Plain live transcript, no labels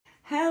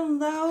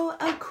Hello,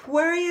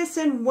 Aquarius,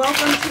 and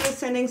welcome to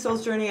Ascending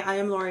Souls Journey. I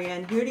am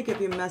Doreen, here to give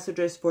you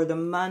messages for the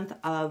month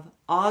of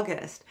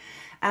August.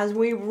 As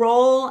we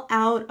roll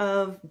out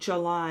of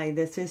July,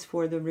 this is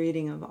for the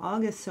reading of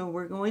August, so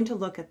we're going to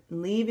look at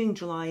leaving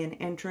July and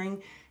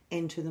entering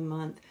into the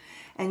month.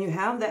 And you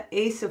have the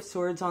Ace of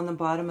Swords on the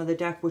bottom of the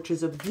deck, which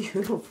is a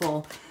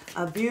beautiful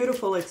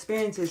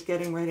experience is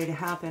getting ready to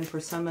happen for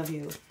some of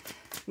you.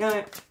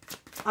 Now,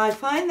 I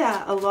find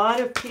that a lot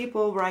of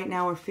people right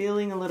now are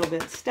feeling a little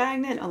bit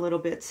stagnant, a little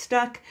bit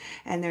stuck,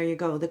 and there you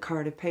go, the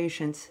card of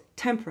patience,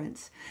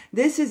 temperance.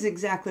 This is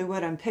exactly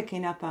what I'm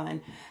picking up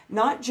on,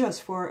 not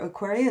just for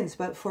Aquarians,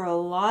 but for a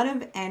lot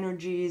of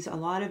energies, a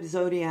lot of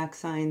zodiac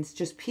signs,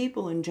 just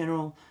people in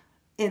general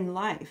in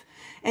life.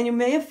 And you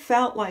may have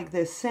felt like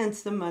this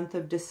since the month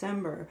of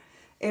December,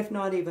 if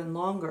not even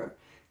longer.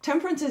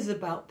 Temperance is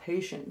about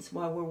patience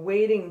while we're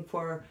waiting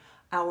for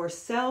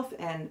ourself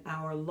and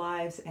our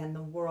lives and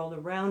the world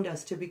around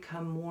us to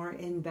become more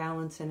in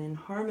balance and in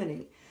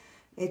harmony.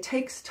 It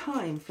takes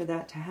time for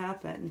that to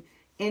happen,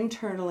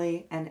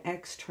 internally and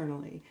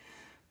externally.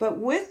 But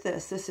with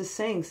this is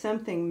saying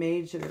something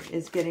major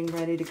is getting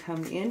ready to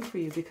come in for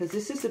you, because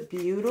this is a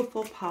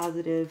beautiful,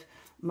 positive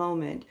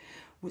moment.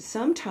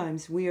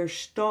 Sometimes we are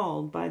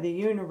stalled by the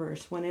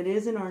universe when it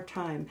isn't our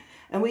time,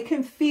 and we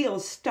can feel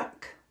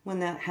stuck when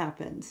that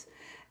happens.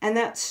 And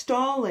that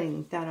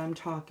stalling that I'm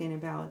talking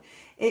about,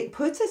 it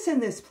puts us in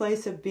this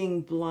place of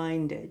being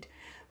blinded.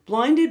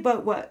 Blinded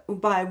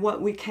by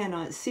what we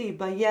cannot see,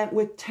 but yet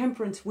with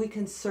temperance we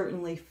can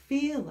certainly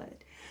feel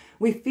it.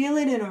 We feel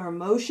it in our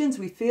emotions,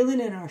 we feel it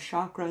in our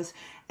chakras,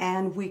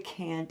 and we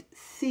can't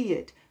see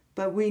it,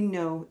 but we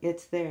know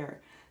it's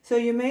there. So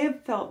you may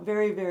have felt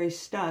very, very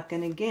stuck.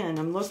 And again,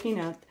 I'm looking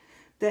at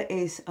the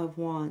Ace of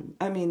Wands,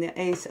 the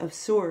Ace of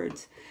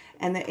Swords.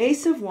 And the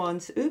Ace of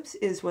Wands,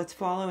 is what's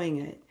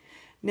following it.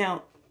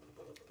 Now,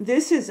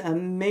 this is a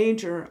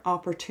major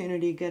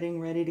opportunity getting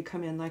ready to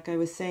come in. Like I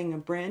was saying, a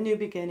brand new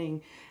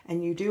beginning.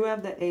 And you do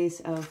have the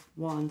Ace of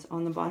Wands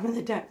on the bottom of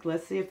the deck.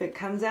 Let's see if it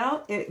comes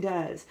out. It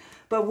does.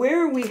 But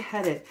where are we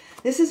headed?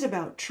 This is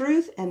about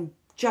truth and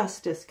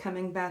justice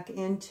coming back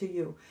into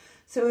you.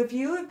 So if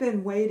you have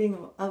been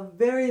waiting a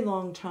very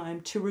long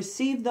time to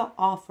receive the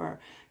offer,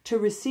 to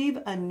receive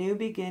a new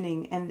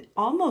beginning, and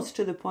almost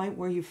to the point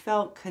where you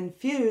felt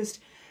confused,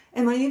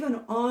 am I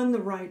even on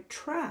the right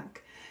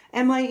track?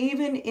 Am I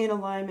even in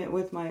alignment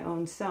with my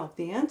own self?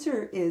 The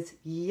answer is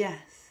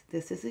yes.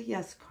 This is a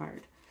yes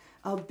card,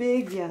 a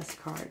big yes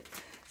card.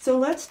 So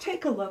let's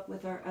take a look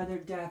with our other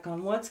deck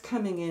on what's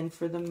coming in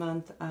for the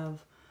month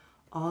of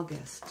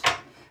August.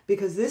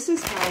 Because this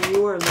is how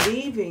you are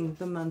leaving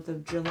the month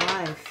of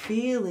July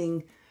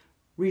feeling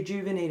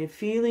rejuvenated,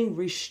 feeling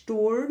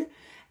restored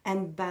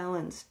and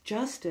balanced.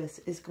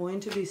 Justice is going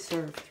to be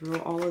served through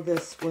all of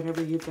this,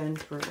 whatever you've been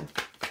through.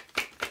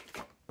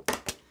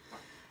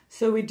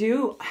 So we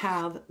do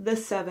have the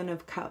Seven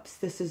of Cups.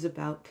 This is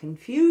about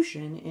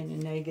confusion in a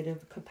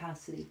negative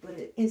capacity, but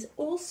it is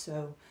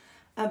also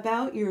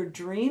about your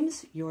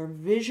dreams, your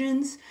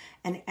visions,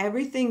 and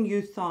everything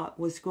you thought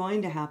was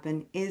going to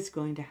happen is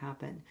going to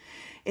happen.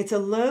 It's a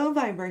low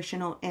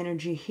vibrational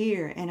energy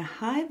here and a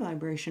high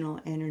vibrational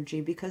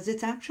energy, because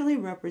it's actually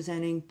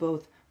representing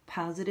both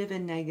positive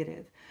and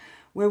negative,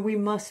 where we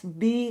must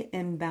be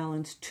in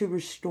balance to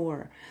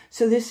restore.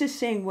 So this is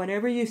saying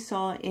whatever you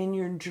saw in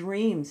your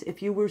dreams,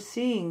 if you were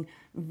seeing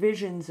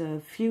visions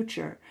of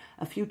future,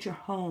 a future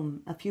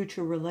home, a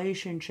future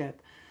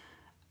relationship,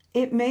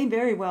 it may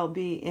very well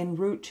be en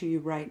route to you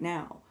right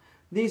now.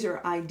 These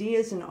are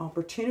ideas and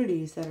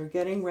opportunities that are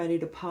getting ready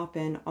to pop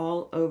in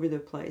all over the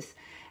place.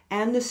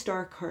 And the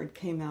Star card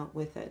came out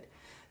with it.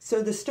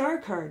 So the Star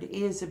card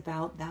is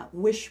about that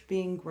wish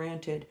being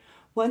granted.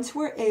 Once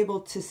we're able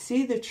to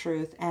see the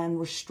truth and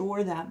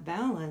restore that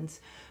balance,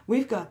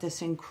 we've got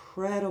this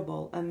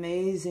incredible,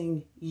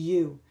 amazing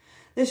you.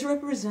 This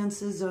represents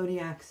the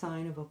zodiac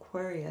sign of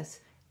Aquarius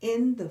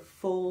in the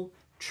full,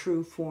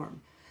 true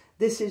form.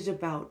 This is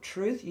about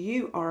truth.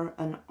 You are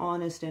an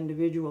honest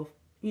individual,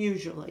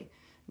 usually.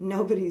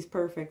 Nobody's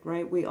perfect,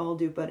 right? We all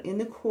do. But in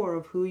the core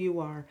of who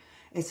you are,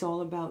 it's all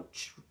about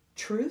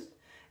truth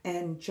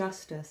and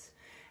justice,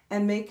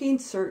 and making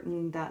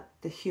certain that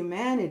the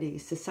humanity,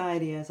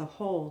 society as a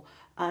whole,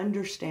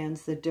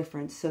 understands the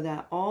difference so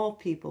that all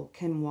people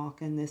can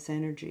walk in this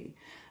energy.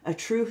 A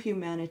true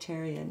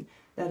humanitarian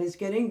that is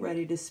getting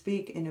ready to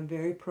speak in a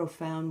very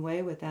profound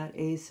way with that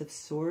Ace of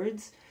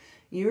Swords.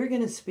 You're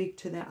going to speak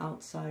to the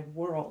outside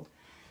world.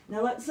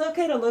 Now let's look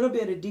at a little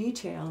bit of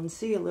detail and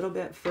see a little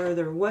bit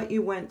further what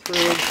you went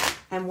through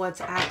and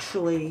what's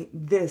actually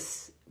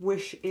this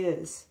wish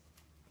is.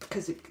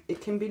 Because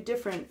it can be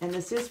different, and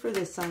this is for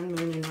the sun,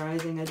 moon, and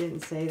rising. I didn't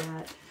say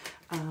that,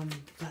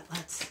 but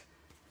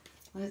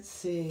let's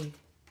see.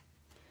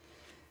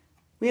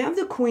 We have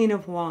the Queen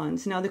of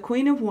Wands. Now the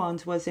Queen of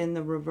Wands was in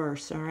the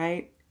reverse, all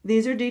right?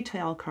 These are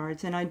detail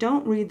cards, and I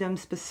don't read them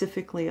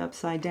specifically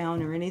upside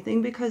down or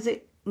anything, because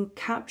it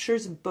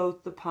captures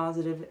both the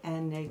positive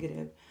and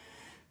negative.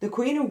 The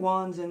Queen of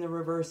Wands in the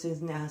reverse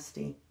is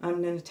nasty.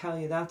 I'm going to tell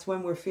you, that's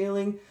when we're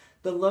feeling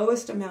the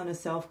lowest amount of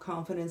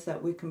self-confidence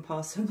that we can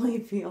possibly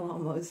feel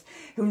almost,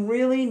 and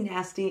really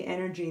nasty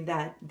energy,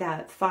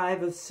 that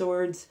Five of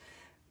Swords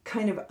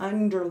kind of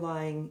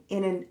underlying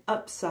in an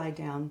upside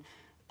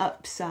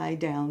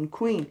down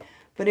queen.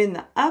 But in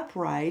the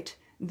upright,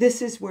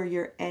 this is where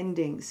you're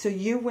ending. So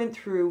you went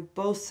through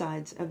both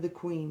sides of the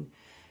queen.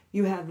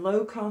 You had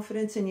low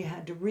confidence and you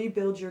had to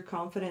rebuild your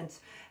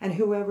confidence. And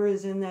whoever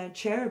is in that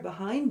chair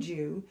behind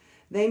you,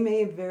 they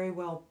may have very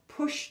well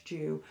pushed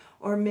you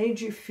or made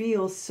you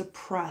feel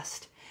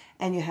suppressed.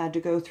 And you had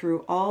to go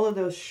through all of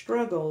those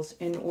struggles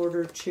in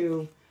order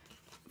to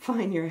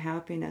find your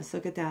happiness.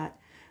 Look at that.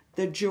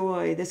 The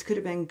joy. This could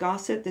have been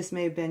gossip. This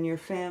may have been your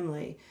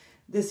family.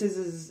 This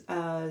is,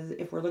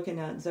 if we're looking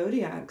at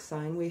zodiac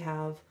sign, we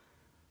have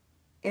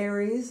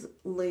Aries,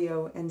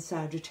 Leo, and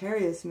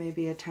Sagittarius may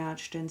be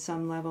attached in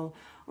some level,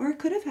 or it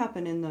could have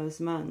happened in those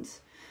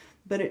months.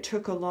 But it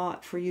took a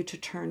lot for you to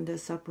turn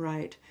this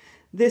upright.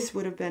 This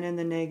would have been in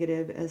the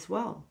negative as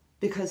well,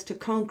 because to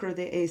conquer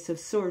the Ace of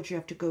Swords, you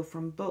have to go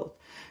from both.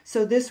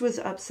 So this was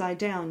upside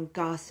down,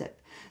 gossip.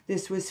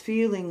 This was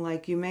feeling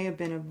like you may have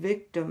been a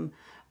victim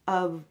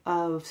of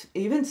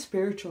even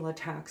spiritual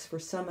attacks for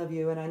some of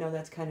you, and I know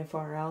that's kind of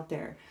far out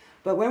there.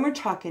 But when we're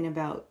talking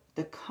about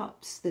the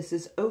cups, this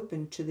is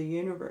open to the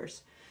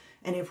universe.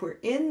 And if we're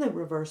in the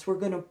reverse, we're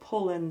going to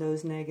pull in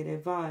those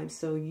negative vibes.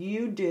 So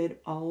you did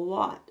a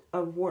lot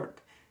of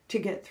work to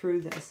get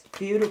through this.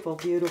 Beautiful,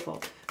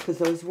 beautiful. Because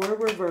those were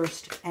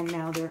reversed and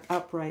now they're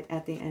upright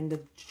at the end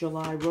of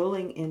July,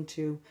 rolling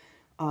into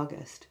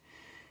August.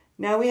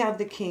 Now we have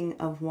the King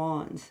of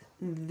Wands.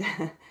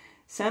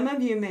 Some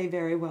of you may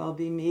very well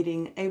be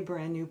meeting a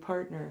brand new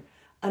partner.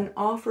 An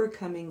offer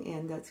coming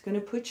in that's going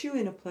to put you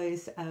in a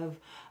place of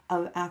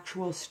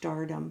actual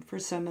stardom for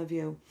some of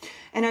you.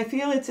 And I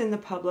feel it's in the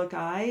public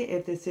eye.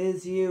 If this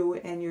is you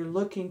and you're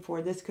looking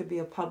for, this could be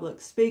a public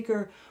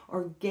speaker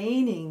or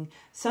gaining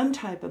some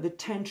type of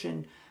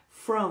attention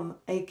from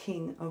a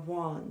King of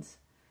Wands.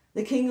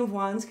 The King of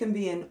Wands can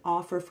be an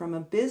offer from a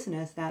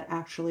business that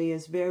actually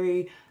is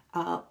very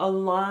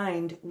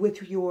aligned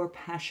with your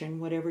passion,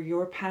 whatever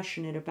you're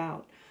passionate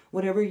about,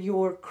 whatever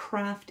your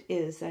craft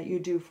is that you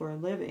do for a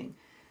living.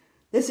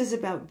 This is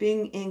about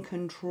being in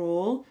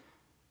control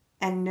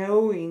and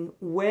knowing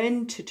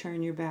when to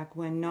turn your back,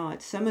 when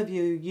not. Some of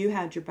you, you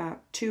had your back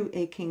to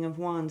a King of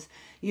Wands.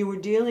 You were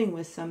dealing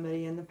with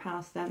somebody in the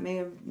past that may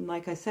have,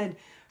 like I said,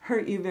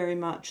 hurt you very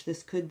much.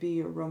 This could be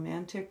your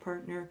romantic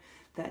partner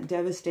that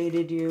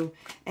devastated you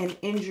and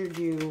injured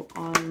you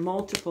on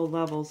multiple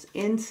levels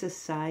in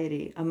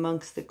society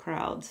amongst the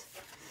crowds.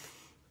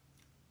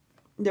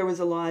 There was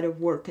a lot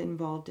of work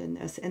involved in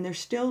this, and there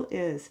still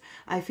is.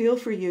 I feel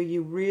for you,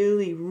 you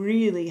really,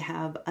 really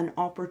have an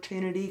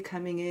opportunity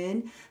coming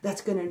in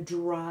that's going to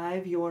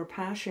drive your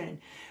passion.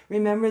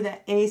 Remember, the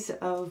Ace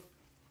of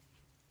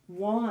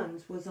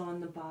Wands was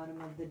on the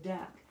bottom of the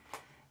deck.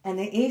 And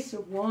the Ace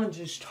of Wands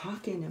is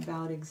talking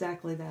about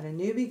exactly that, a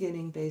new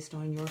beginning based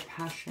on your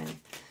passion.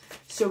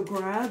 So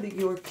grab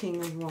your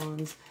King of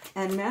Wands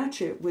and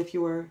match it with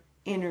your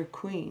inner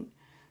queen.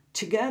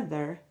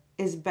 Together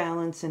is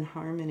balance and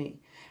harmony.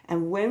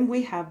 And when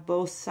we have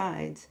both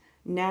sides,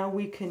 now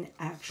we can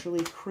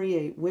actually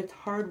create, with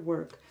hard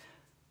work,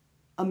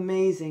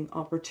 amazing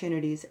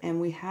opportunities. And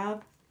we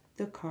have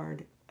the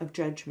card of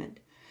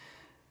Judgment.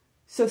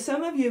 So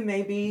some of you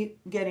may be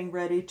getting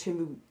ready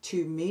to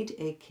meet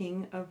a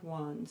King of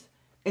Wands.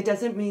 It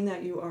doesn't mean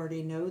that you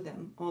already know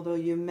them, although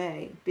you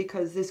may,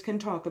 because this can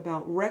talk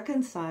about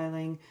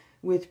reconciling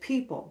with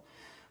people.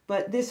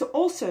 But this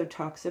also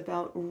talks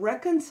about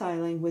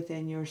reconciling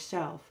within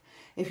yourself.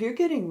 If you're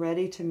getting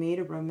ready to meet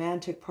a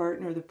romantic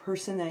partner, the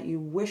person that you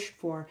wish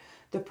for,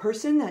 the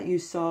person that you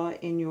saw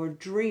in your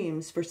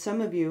dreams, for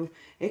some of you,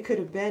 it could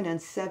have been a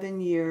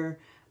 7-year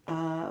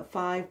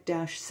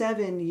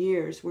 5-7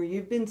 years where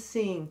you've been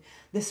seeing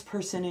this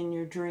person in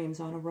your dreams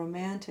on a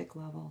romantic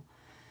level.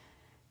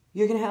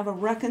 You're going to have a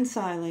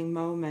reconciling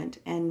moment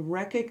and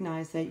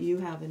recognize that you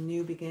have a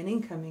new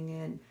beginning coming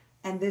in,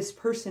 and this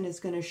person is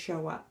going to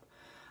show up.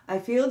 I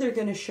feel they're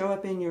going to show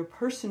up in your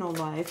personal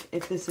life.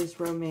 If this is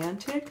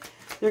romantic,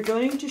 they're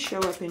going to show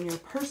up in your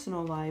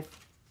personal life.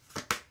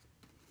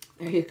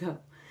 There you go.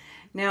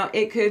 Now,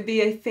 it could be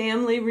a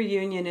family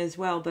reunion as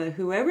well, but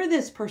whoever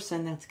this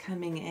person that's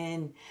coming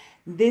in,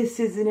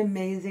 this is an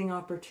amazing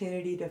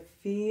opportunity to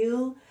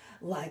feel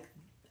like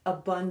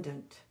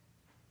abundant.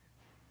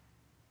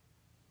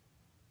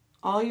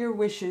 All your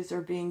wishes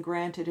are being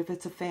granted. If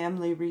it's a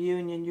family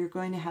reunion, you're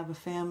going to have a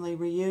family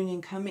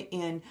reunion coming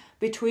in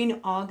between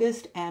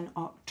August and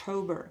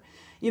October.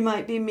 You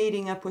might be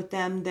meeting up with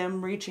them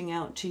reaching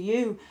out to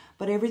you,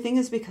 but everything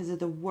is because of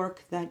the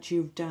work that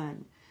you've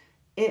done.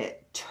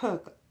 It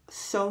took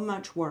so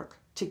much work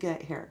to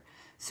get here.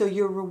 So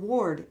your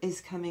reward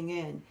is coming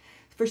in.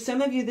 For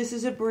some of you, this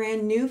is a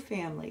brand new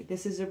family.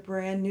 This is a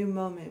brand new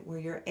moment where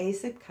your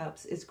Ace of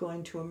Cups is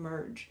going to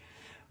emerge.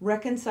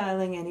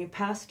 Reconciling any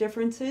past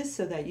differences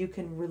so that you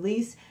can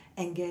release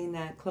and gain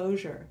that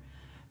closure.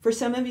 For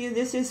some of you,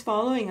 this is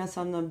following us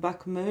on the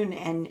Buck Moon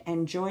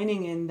and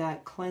joining in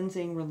that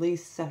cleansing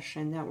release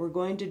session that we're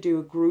going to do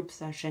a group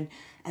session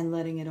and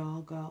letting it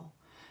all go.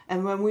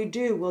 And when we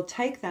do, we'll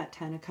take that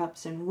 10 of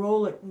Cups and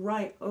roll it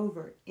right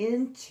over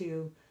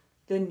into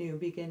the new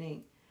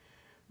beginning.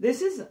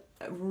 This is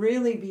a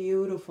really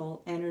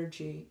beautiful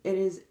energy. It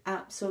is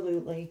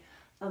absolutely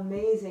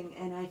amazing,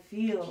 and I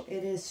feel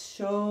it is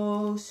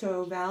so,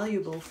 so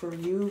valuable for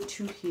you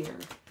to hear.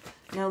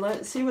 Now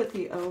let's see what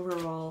the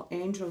overall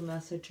angel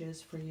message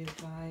is for you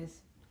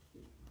guys.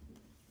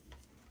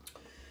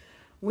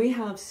 We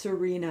have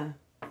Serena.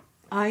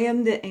 I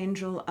am the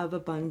angel of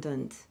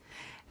abundance.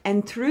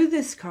 And through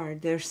this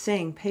card, they're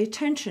saying, pay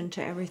attention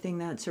to everything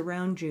that's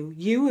around you.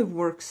 You have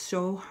worked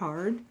so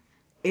hard.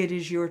 It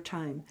is your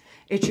time.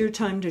 It's your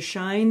time to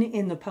shine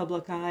in the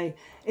public eye.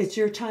 It's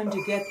your time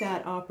to get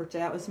that opportunity.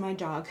 That was my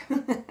dog.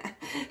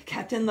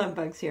 Captain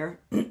Lovebug's here.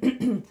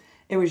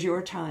 It was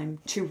your time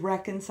to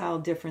reconcile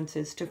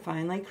differences, to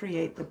finally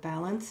create the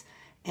balance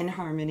and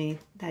harmony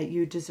that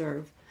you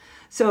deserve.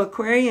 So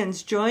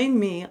Aquarians, join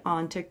me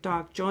on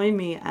TikTok. Join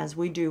me as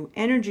we do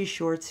energy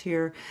shorts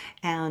here,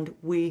 and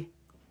we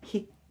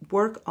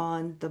work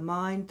on the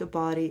mind, the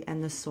body,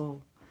 and the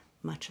soul.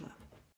 Much love.